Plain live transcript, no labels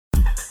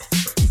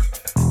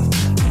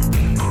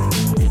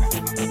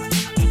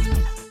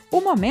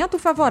momento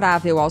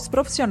favorável aos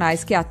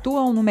profissionais que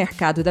atuam no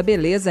mercado da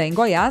beleza em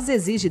Goiás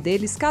exige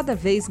deles cada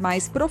vez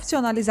mais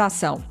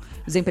profissionalização.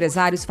 Os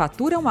empresários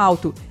faturam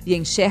alto e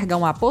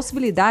enxergam a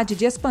possibilidade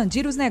de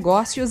expandir os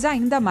negócios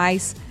ainda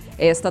mais.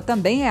 Esta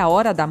também é a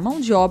hora da mão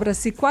de obra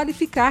se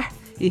qualificar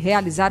e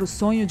realizar o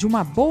sonho de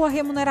uma boa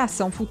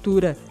remuneração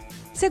futura.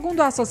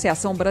 Segundo a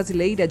Associação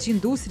Brasileira de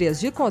Indústrias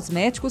de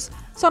Cosméticos,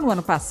 só no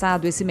ano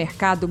passado esse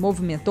mercado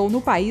movimentou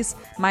no país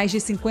mais de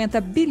 50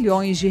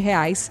 bilhões de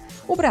reais.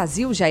 O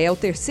Brasil já é o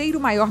terceiro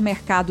maior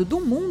mercado do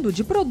mundo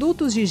de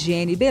produtos de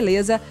higiene e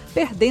beleza,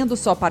 perdendo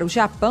só para o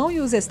Japão e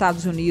os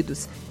Estados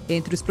Unidos.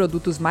 Entre os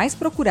produtos mais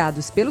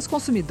procurados pelos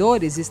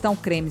consumidores estão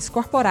cremes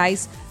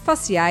corporais,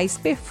 faciais,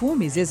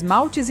 perfumes,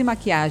 esmaltes e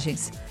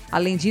maquiagens.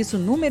 Além disso, o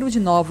número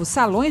de novos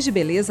salões de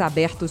beleza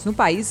abertos no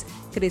país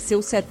cresceu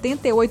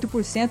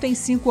 78% em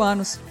 5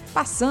 anos,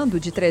 passando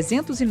de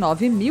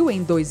 309 mil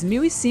em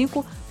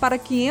 2005 para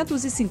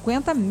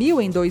 550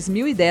 mil em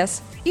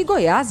 2010. E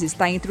Goiás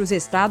está entre os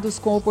estados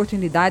com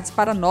oportunidades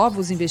para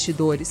novos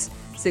investidores.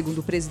 Segundo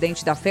o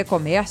presidente da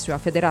FEComércio, a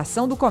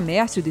Federação do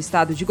Comércio do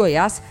Estado de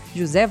Goiás,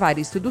 José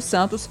Varisto dos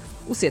Santos,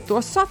 o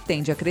setor só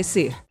tende a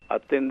crescer. A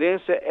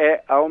tendência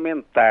é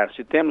aumentar.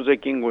 Se temos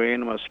aqui em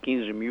Goiânia umas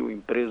 15 mil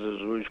empresas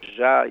hoje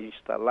já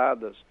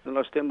instaladas,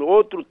 nós temos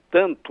outro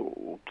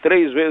tanto,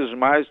 3 vezes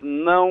mais,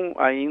 não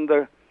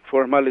ainda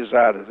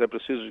formalizadas. É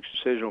preciso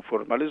que sejam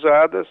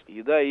formalizadas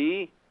e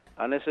daí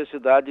a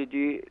necessidade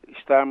de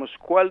estarmos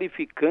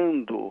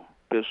qualificando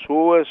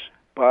pessoas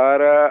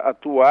para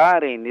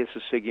atuarem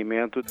nesse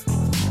segmento.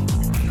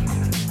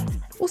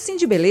 O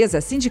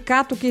Sindibeleza,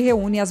 sindicato que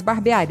reúne as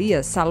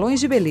barbearias, salões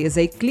de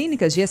beleza e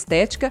clínicas de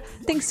estética,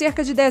 tem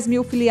cerca de 10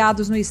 mil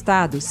filiados no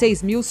estado,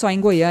 6 mil só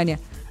em Goiânia.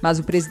 Mas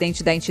o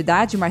presidente da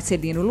entidade,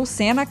 Marcelino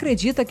Lucena,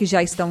 acredita que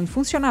já estão em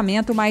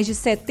funcionamento mais de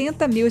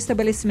 70 mil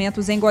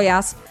estabelecimentos em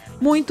Goiás.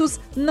 Muitos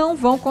não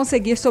vão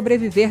conseguir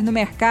sobreviver no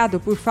mercado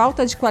por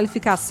falta de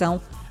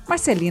qualificação.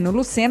 Marcelino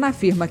Lucena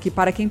afirma que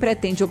para quem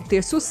pretende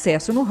obter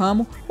sucesso no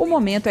ramo, o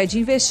momento é de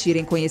investir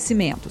em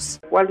conhecimentos.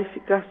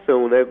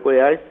 Qualificação, né?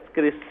 Goiás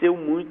cresceu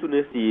muito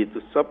nesse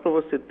ito. Só para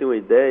você ter uma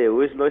ideia,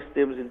 hoje nós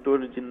temos em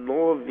torno de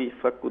 9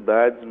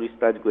 faculdades no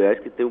estado de Goiás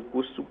que tem um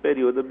curso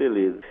superior da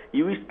beleza.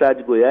 E o estado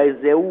de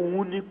Goiás é o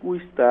único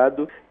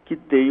estado que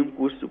tem um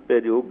curso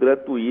superior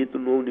gratuito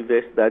numa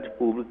universidade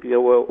pública, que é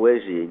o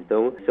EG.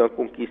 Então, isso é uma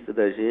conquista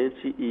da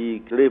gente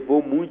e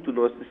levou muito o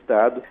nosso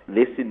estado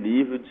nesse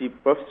nível de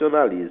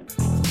profissionalismo.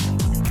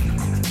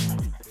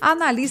 A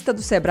analista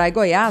do Sebrae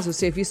Goiás, o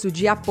Serviço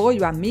de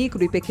Apoio à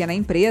Micro e Pequena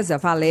Empresa,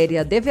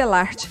 Valéria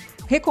Develart,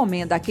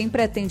 recomenda a quem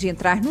pretende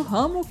entrar no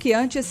ramo que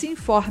antes se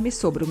informe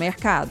sobre o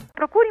mercado.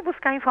 Procurem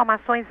buscar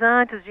informações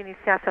antes de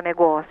iniciar seu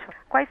negócio.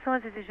 Quais são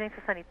as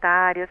exigências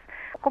sanitárias?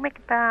 Como é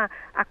que está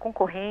a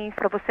concorrência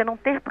para você não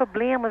ter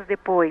problemas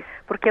depois?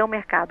 Porque é um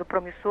mercado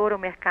promissor, é um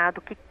mercado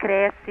que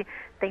cresce,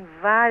 tem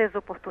várias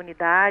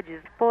oportunidades,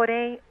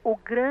 porém o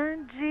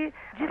grande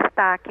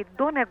destaque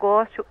do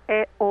negócio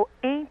é o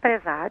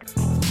empresário.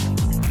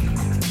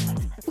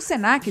 O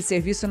SENAC,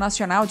 Serviço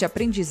Nacional de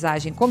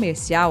Aprendizagem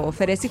Comercial,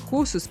 oferece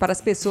cursos para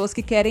as pessoas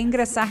que querem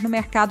ingressar no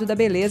mercado da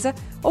beleza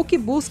ou que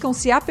buscam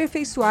se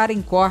aperfeiçoar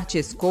em corte,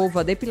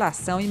 escova,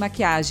 depilação e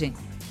maquiagem.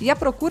 E a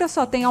procura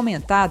só tem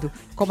aumentado,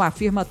 como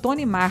afirma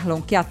Tony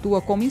Marlon, que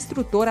atua como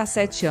instrutor há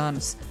 7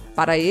 anos.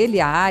 Para ele,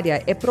 a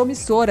área é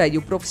promissora e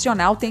o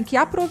profissional tem que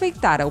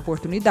aproveitar a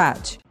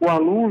oportunidade. O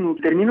aluno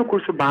termina o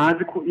curso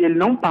básico e ele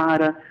não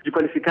para de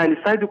qualificar, ele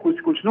sai do curso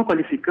e continua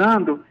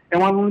qualificando, é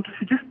um aluno que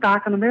se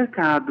destaca no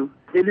mercado.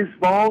 Eles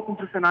voltam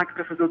para o SENAC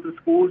para fazer outros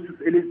cursos,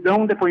 eles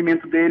dão um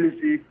depoimento deles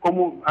de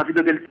como a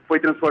vida deles foi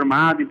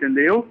transformada,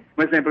 entendeu?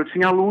 Por exemplo, eu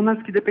tinha alunas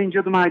que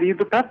dependiam do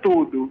marido para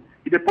tudo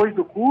e depois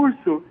do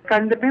curso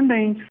ficaram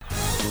independentes.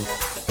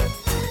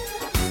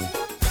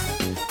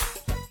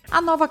 A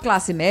nova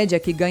classe média,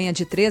 que ganha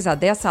de 3 a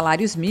 10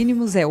 salários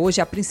mínimos, é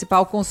hoje a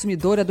principal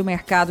consumidora do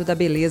mercado da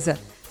beleza.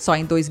 Só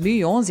em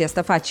 2011,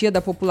 esta fatia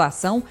da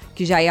população,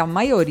 que já é a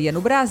maioria no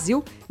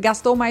Brasil,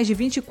 gastou mais de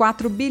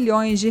 24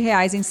 bilhões de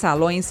reais em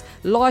salões,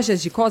 lojas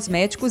de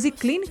cosméticos e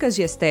clínicas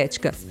de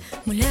estética.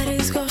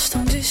 Mulheres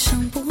gostam de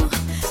shampoo,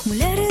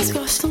 mulheres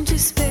gostam de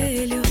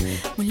espelho,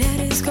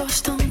 mulheres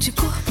gostam de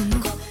corpo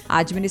nu. A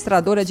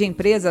administradora de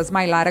empresas,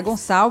 Mailara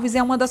Gonçalves,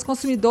 é uma das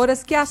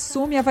consumidoras que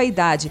assume a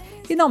vaidade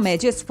e não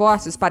mede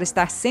esforços para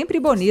estar sempre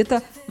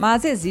bonita,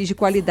 mas exige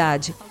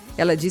qualidade.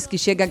 Ela diz que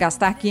chega a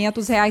gastar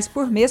R$500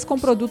 por mês com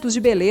produtos de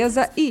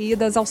beleza e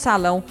idas ao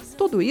salão.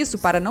 Tudo isso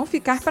para não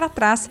ficar para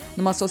trás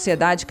numa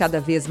sociedade cada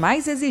vez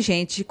mais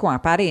exigente com a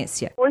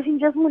aparência. Hoje em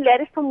dia as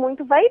mulheres são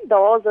muito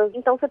vaidosas,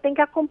 então você tem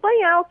que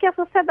acompanhar o que a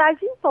sociedade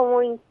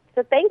impõe.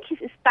 Você tem que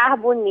estar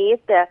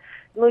bonita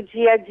no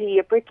dia a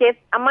dia, porque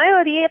a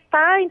maioria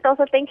tá, então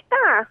você tem que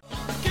estar.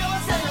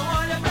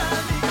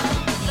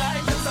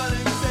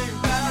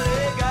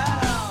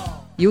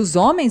 E os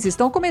homens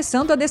estão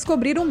começando a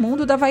descobrir um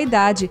mundo da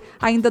vaidade,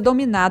 ainda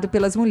dominado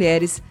pelas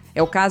mulheres.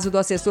 É o caso do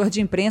assessor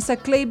de imprensa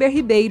Kleiber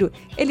Ribeiro.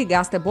 Ele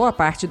gasta boa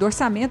parte do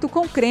orçamento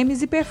com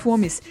cremes e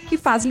perfumes e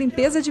faz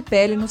limpeza de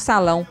pele no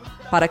salão.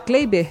 Para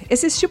Kleiber,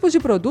 esses tipos de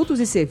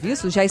produtos e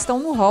serviços já estão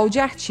no rol de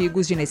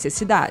artigos de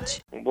necessidade.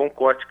 Um bom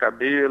corte de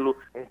cabelo,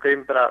 um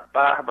creme para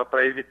barba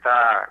para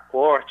evitar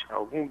corte,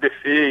 algum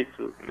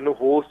defeito no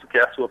rosto, que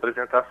é a sua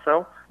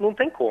apresentação, não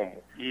tem como.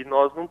 E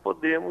nós não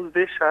podemos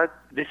deixar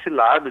desse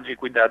lado de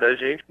cuidar da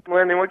gente. Não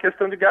é nenhuma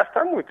questão de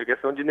gastar muito, é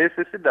questão de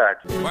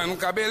necessidade. Vai no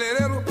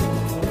cabeleireiro,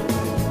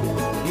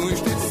 no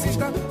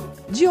esteticista.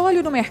 De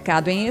olho no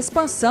mercado em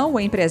expansão, o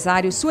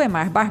empresário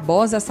Suemar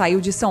Barbosa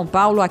saiu de São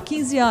Paulo há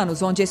 15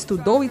 anos, onde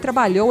estudou e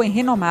trabalhou em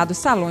renomados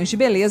salões de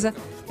beleza,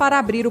 para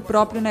abrir o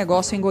próprio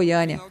negócio em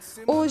Goiânia.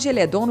 Hoje ele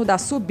é dono da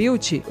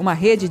Subeauty, uma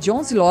rede de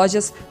 11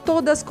 lojas,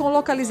 todas com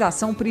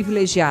localização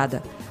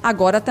privilegiada.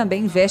 Agora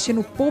também investe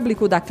no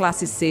público da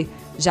classe C.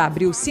 Já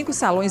abriu 5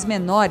 salões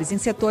menores em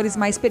setores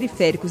mais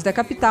periféricos da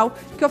capital,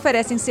 que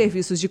oferecem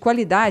serviços de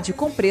qualidade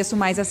com preço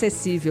mais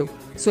acessível.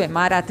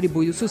 Suemar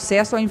atribui o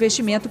sucesso ao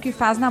investimento que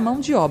faz na mão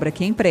de obra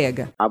que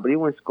emprega. Abri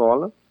uma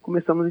escola,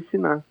 começamos a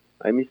ensinar.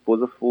 Aí minha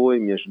esposa foi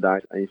me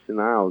ajudar a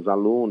ensinar os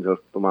alunos, ela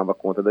tomava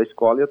conta da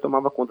escola e eu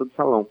tomava conta do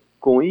salão.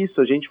 Com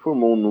isso, a gente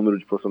formou um número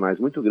de profissionais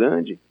muito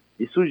grande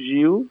e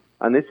surgiu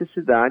a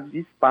necessidade de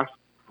espaço.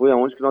 Foi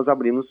aonde que nós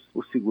abrimos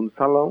o segundo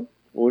salão,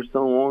 hoje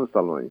são 11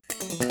 salões.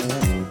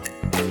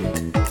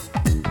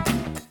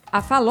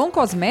 A Falon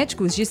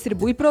Cosméticos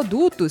distribui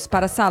produtos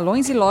para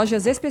salões e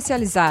lojas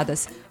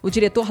especializadas. O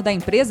diretor da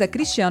empresa,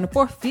 Cristiano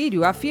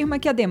Porfírio, afirma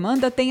que a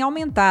demanda tem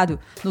aumentado.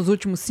 Nos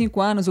últimos 5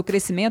 anos, o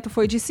crescimento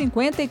foi de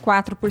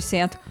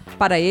 54%.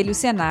 Para ele, o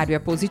cenário é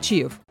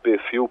positivo. O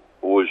perfil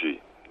hoje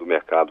do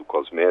mercado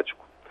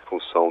cosmético, em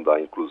função da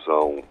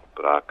inclusão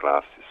para a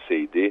classe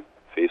C e D,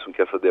 fez com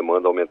que essa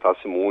demanda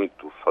aumentasse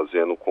muito,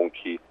 fazendo com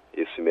que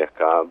esse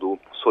mercado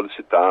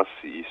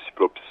solicitasse e se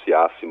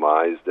propiciasse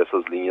mais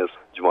dessas linhas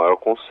de maior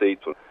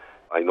conceito.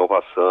 A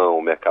inovação,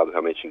 o mercado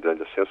realmente em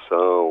grande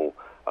ascensão,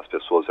 as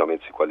pessoas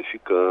realmente se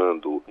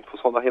qualificando, em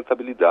função da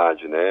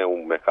rentabilidade, né?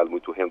 Um mercado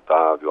muito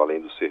rentável, além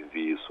do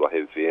serviço, a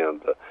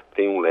revenda,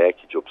 tem um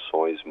leque de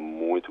opções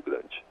muito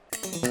grande.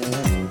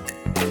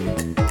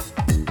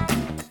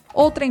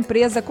 Outra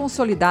empresa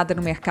consolidada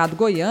no mercado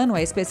goiano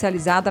é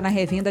especializada na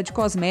revenda de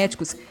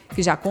cosméticos,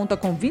 que já conta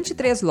com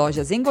 23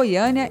 lojas em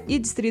Goiânia e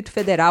Distrito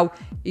Federal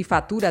e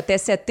fatura até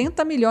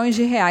 70 milhões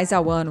de reais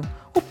ao ano.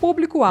 O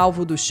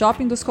público-alvo do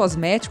shopping dos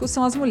cosméticos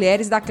são as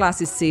mulheres da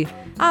classe C.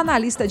 A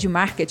analista de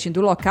marketing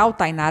do local,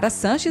 Tainara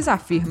Sanches,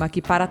 afirma que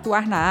para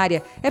atuar na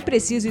área é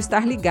preciso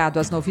estar ligado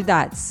às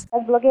novidades.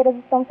 As blogueiras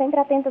estão sempre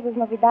atentas às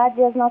novidades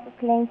e as nossas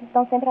clientes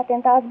estão sempre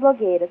atentas às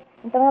blogueiras.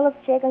 Então elas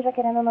chegam já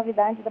querendo a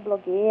novidade da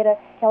blogueira,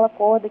 aquela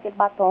cor daquele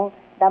batom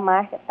da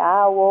marca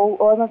tal,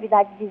 ou a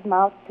novidade de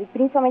esmalte, e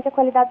principalmente a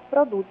qualidade dos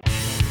produtos.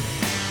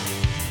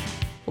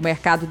 O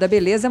mercado da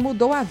beleza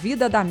mudou a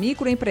vida da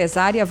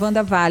microempresária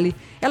Wanda Vale.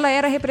 Ela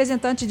era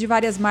representante de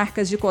várias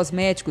marcas de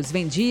cosméticos,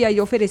 vendia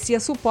e oferecia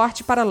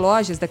suporte para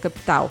lojas da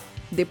capital.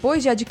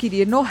 Depois de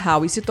adquirir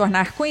know-how e se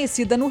tornar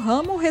conhecida no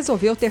ramo,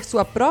 resolveu ter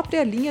sua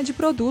própria linha de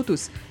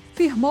produtos.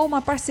 Firmou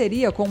uma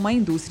parceria com uma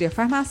indústria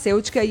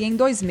farmacêutica e em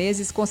 2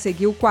 meses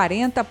conseguiu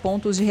 40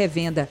 pontos de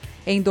revenda.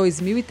 Em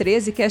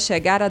 2013 quer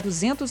chegar a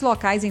 200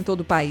 locais em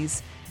todo o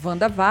país.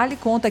 Wanda Vale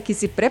conta que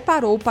se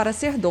preparou para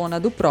ser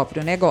dona do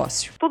próprio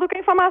negócio. Tudo que é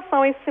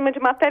informação em cima de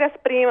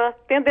matérias-primas,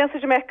 tendência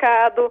de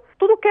mercado,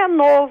 tudo que é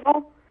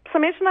novo,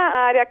 principalmente na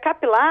área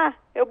capilar,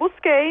 eu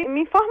busquei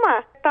me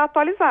informar, está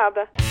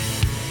atualizada.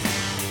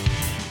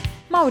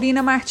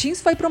 Maurina Martins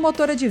foi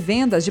promotora de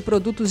vendas de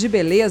produtos de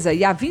beleza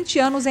e há 20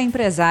 anos é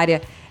empresária.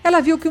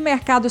 Ela viu que o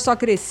mercado só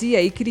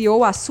crescia e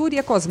criou a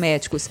Súria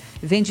Cosméticos.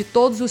 Vende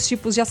todos os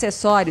tipos de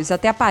acessórios,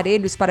 até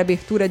aparelhos para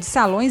abertura de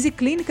salões e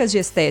clínicas de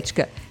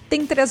estética.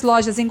 Tem 3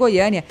 lojas em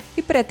Goiânia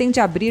e pretende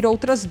abrir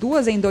outras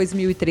 2 em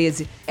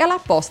 2013. Ela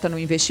aposta no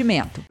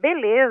investimento.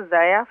 Beleza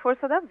é a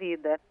força da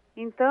vida.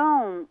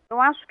 Então, eu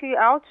acho que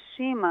a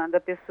autoestima da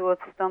pessoa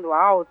estando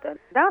alta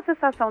dá uma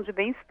sensação de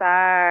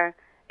bem-estar,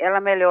 ela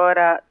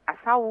melhora a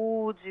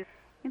saúde.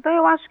 Então,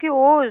 eu acho que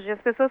hoje as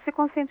pessoas se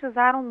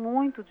conscientizaram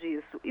muito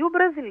disso. E o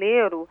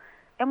brasileiro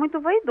é muito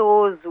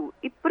vaidoso,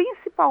 e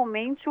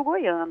principalmente o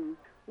goiano.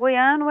 O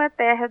goiano é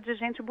terra de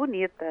gente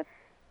bonita.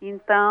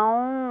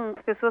 Então,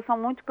 as pessoas são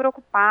muito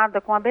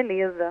preocupadas com a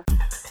beleza.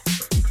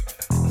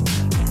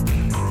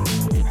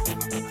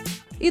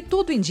 E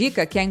tudo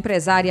indica que a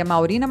empresária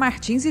Maurina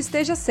Martins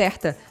esteja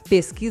certa.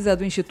 Pesquisa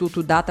do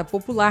Instituto Data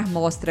Popular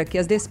mostra que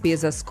as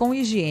despesas com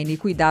higiene e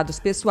cuidados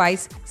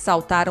pessoais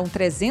saltaram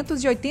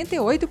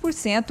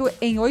 388%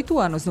 em 8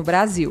 anos no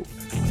Brasil.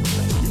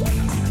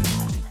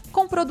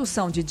 Com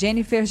produção de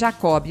Jennifer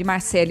Jacob,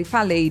 Marcele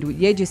Faleiro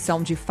e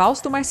edição de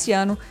Fausto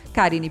Marciano,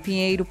 Karine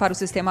Pinheiro para o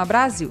Sistema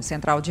Brasil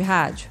Central de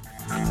Rádio.